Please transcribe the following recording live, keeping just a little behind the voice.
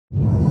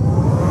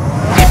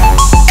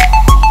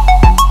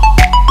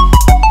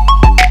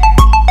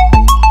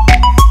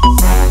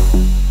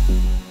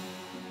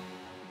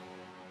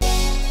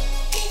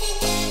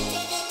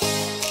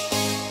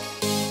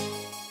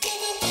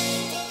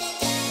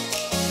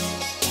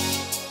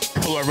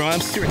Hello everyone,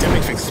 I'm Stuart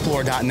Deming from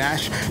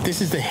XPLR.NASH.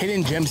 This is the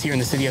Hidden Gems here in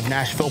the city of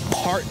Nashville,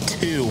 Part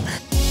 2.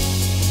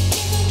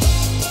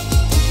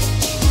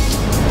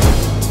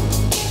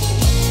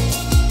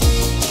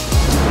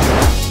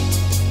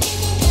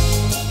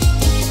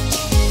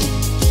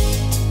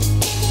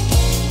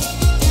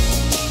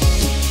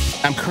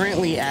 I'm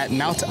currently at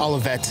Mount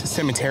Olivet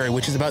Cemetery,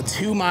 which is about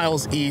 2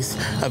 miles east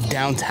of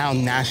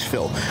downtown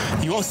Nashville.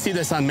 You won't see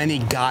this on many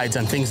guides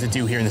on things to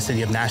do here in the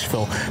city of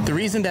Nashville. The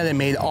reason that it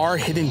made our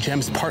Hidden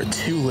Gems Part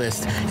 2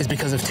 list is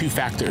because of two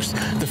factors.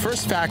 The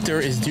first factor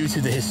is due to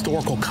the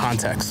historical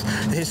context.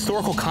 The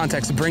historical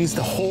context brings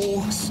the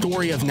whole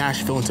story of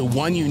Nashville into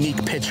one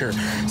unique picture.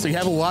 So you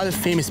have a lot of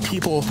famous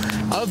people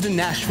of the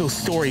Nashville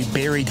story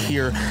buried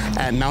here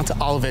at Mount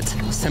Olivet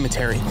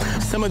Cemetery.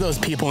 Some of those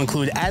people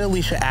include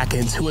Adelicia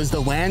Atkins, who was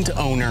the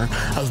landowner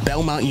of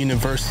Belmont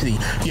University.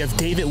 You have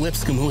David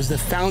Lipscomb, who was the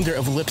founder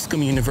of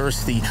Lipscomb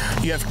University.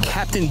 You have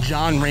Captain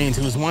John Rains,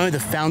 who was one of the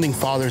founding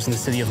fathers in the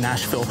city of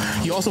Nashville.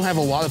 You also have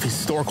a lot of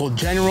historical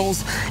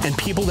generals and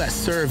people that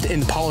served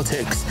in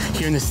politics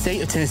here in the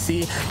state of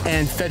Tennessee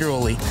and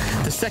federally.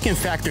 The second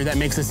factor that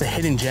makes this a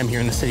hidden gem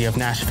here in the city of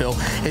Nashville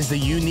is the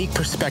unique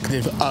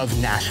perspective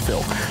of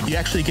Nashville. You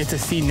actually get to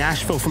see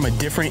Nashville from a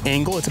different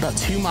angle. It's about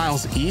 2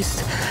 miles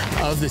east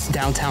of this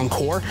downtown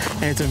core,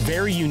 and it's a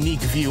very unique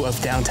view of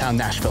downtown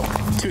Nashville.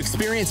 To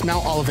experience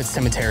Mount Olivet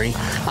Cemetery,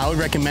 I would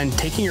recommend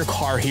taking your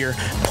car here,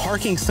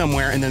 parking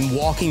somewhere, and then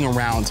walking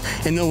around.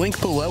 In the link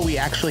below, we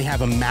actually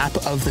have a map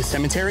of the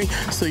cemetery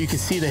so you can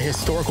see the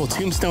historical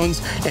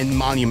tombstones and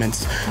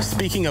monuments.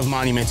 Speaking of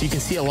monuments, you can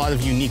see a lot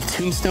of unique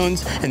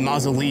tombstones and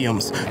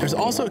mausoleums. There's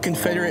also a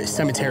Confederate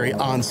cemetery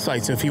on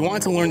site, so if you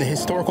want to learn the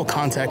historical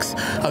context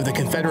of the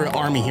Confederate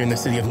Army here in the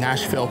city of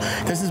Nashville,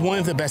 this is one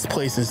of the best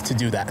places to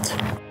do that.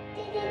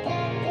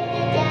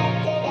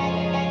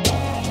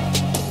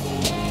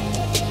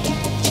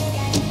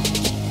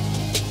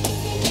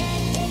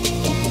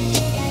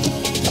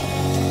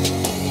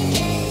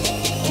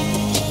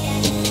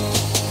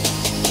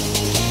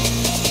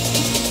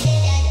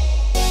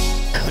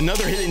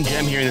 Another hidden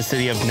gem here in the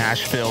city of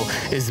Nashville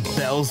is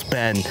Bell's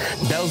Bend.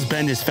 Bell's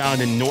Bend is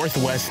found in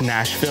northwest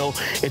Nashville.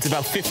 It's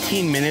about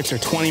 15 minutes or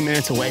 20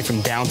 minutes away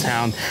from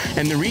downtown.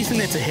 And the reason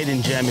it's a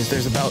hidden gem is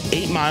there's about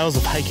 8 miles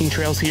of hiking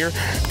trails here.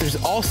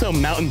 There's also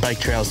mountain bike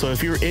trails. So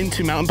if you're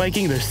into mountain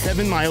biking, there's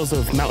 7 miles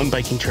of mountain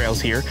biking trails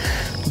here.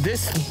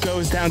 This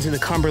goes down to the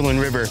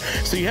Cumberland River.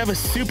 So you have a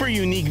super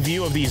unique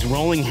view of these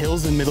rolling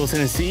hills in Middle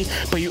Tennessee,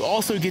 but you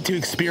also get to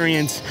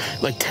experience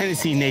like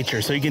Tennessee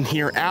nature. So you can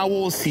hear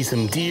owls, see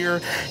some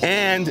deer,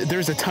 and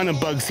there's a ton of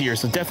bugs here,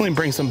 so definitely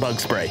bring some bug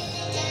spray.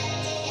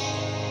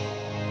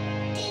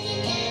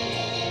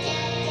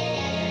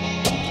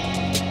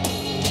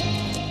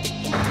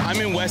 I'm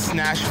in West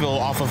Nashville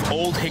off of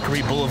Old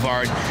Hickory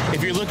Boulevard.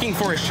 If you're looking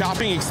for a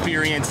shopping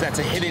experience that's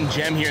a hidden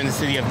gem here in the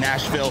city of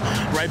Nashville,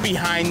 right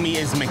behind me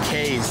is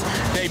McKay's.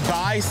 They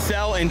buy,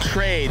 sell, and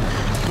trade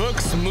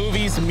books,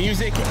 movies,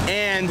 music,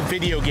 and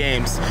video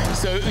games.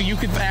 So you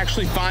could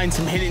actually find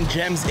some hidden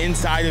gems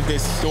inside of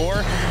this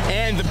store,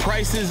 and the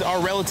prices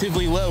are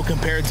relatively low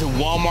compared to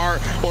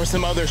Walmart or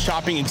some other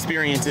shopping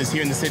experiences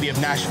here in the city of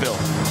Nashville.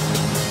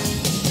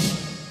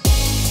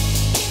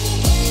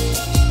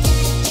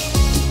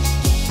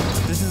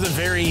 A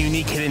very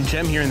unique hidden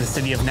gem here in the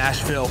city of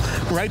Nashville.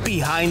 Right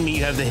behind me,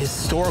 you have the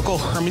historical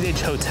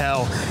Hermitage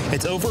Hotel.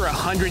 It's over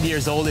 100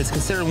 years old. It's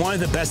considered one of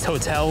the best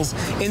hotels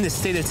in the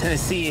state of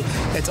Tennessee.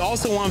 It's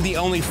also one of the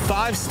only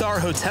 5-star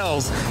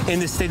hotels in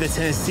the state of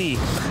Tennessee.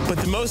 But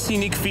the most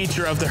unique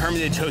feature of the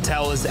Hermitage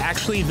Hotel is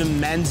actually the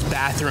men's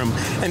bathroom.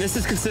 And this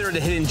is considered a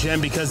hidden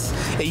gem because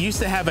it used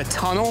to have a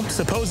tunnel,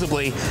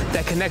 supposedly,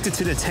 that connected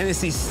to the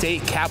Tennessee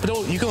State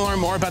Capitol. You can learn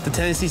more about the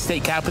Tennessee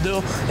State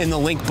Capitol in the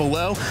link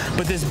below.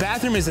 But this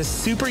bathroom is a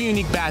super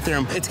unique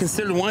bathroom. It's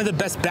considered one of the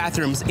best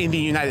bathrooms in the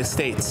United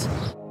States.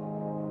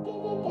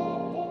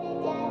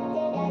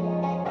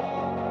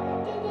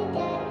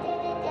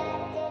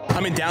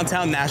 I'm in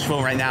downtown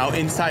Nashville right now,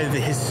 inside of the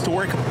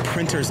historic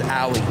Printers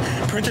Alley.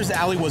 Printers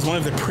Alley was one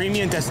of the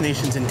premium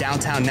destinations in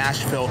downtown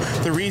Nashville.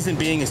 The reason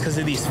being is because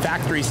of these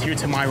factories here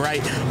to my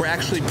right were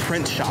actually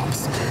print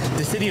shops.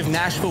 The city of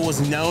Nashville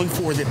was known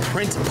for the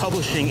print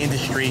publishing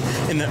industry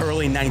in the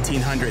early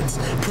 1900s.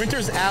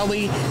 Printers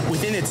Alley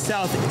within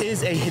itself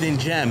is a hidden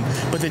gem,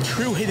 but the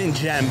true hidden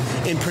gem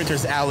in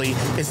Printers Alley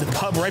is the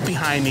pub right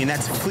behind me, and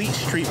that's Fleet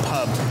Street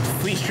Pub.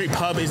 Fleet Street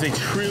Pub is a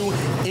true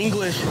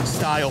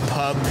English-style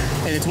pub,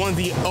 and it's one of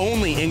the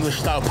only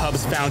English-style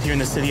pubs found here in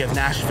the city of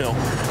Nashville.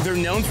 They're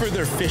known for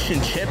their fish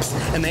and chips,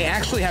 and they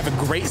actually have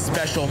a great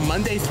special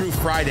Monday through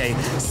Friday.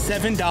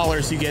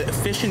 $7, you get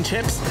fish and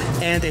chips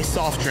and a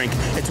soft drink.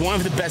 It's one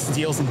of the best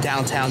deals in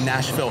downtown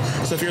Nashville.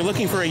 So if you're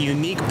looking for a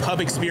unique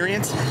pub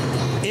experience,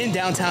 in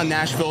downtown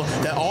Nashville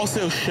that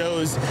also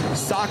shows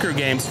soccer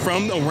games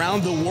from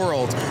around the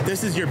world,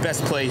 this is your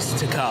best place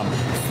to come.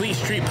 Fleet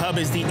Street Pub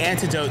is the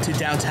antidote to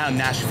downtown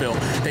Nashville.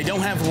 They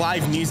don't have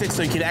live music,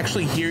 so you can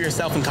actually hear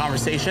yourself in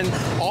conversation.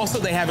 Also,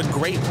 they have a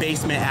great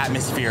basement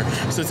atmosphere.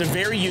 So it's a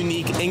very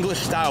unique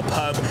English-style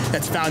pub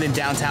that's found in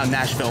downtown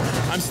Nashville.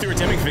 I'm Stuart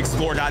Deming of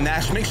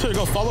XPLR.NASH. Make sure to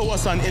go follow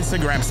us on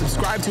Instagram.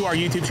 Subscribe to our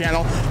YouTube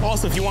channel.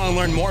 Also, if you want to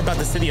learn more about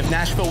the city of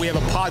Nashville, we have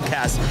a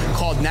podcast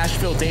called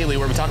Nashville Daily,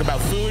 where we talk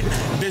about food,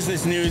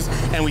 business news,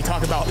 and we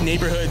talk about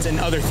neighborhoods and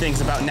other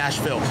things about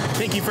Nashville.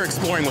 Thank you for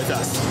exploring with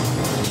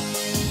us.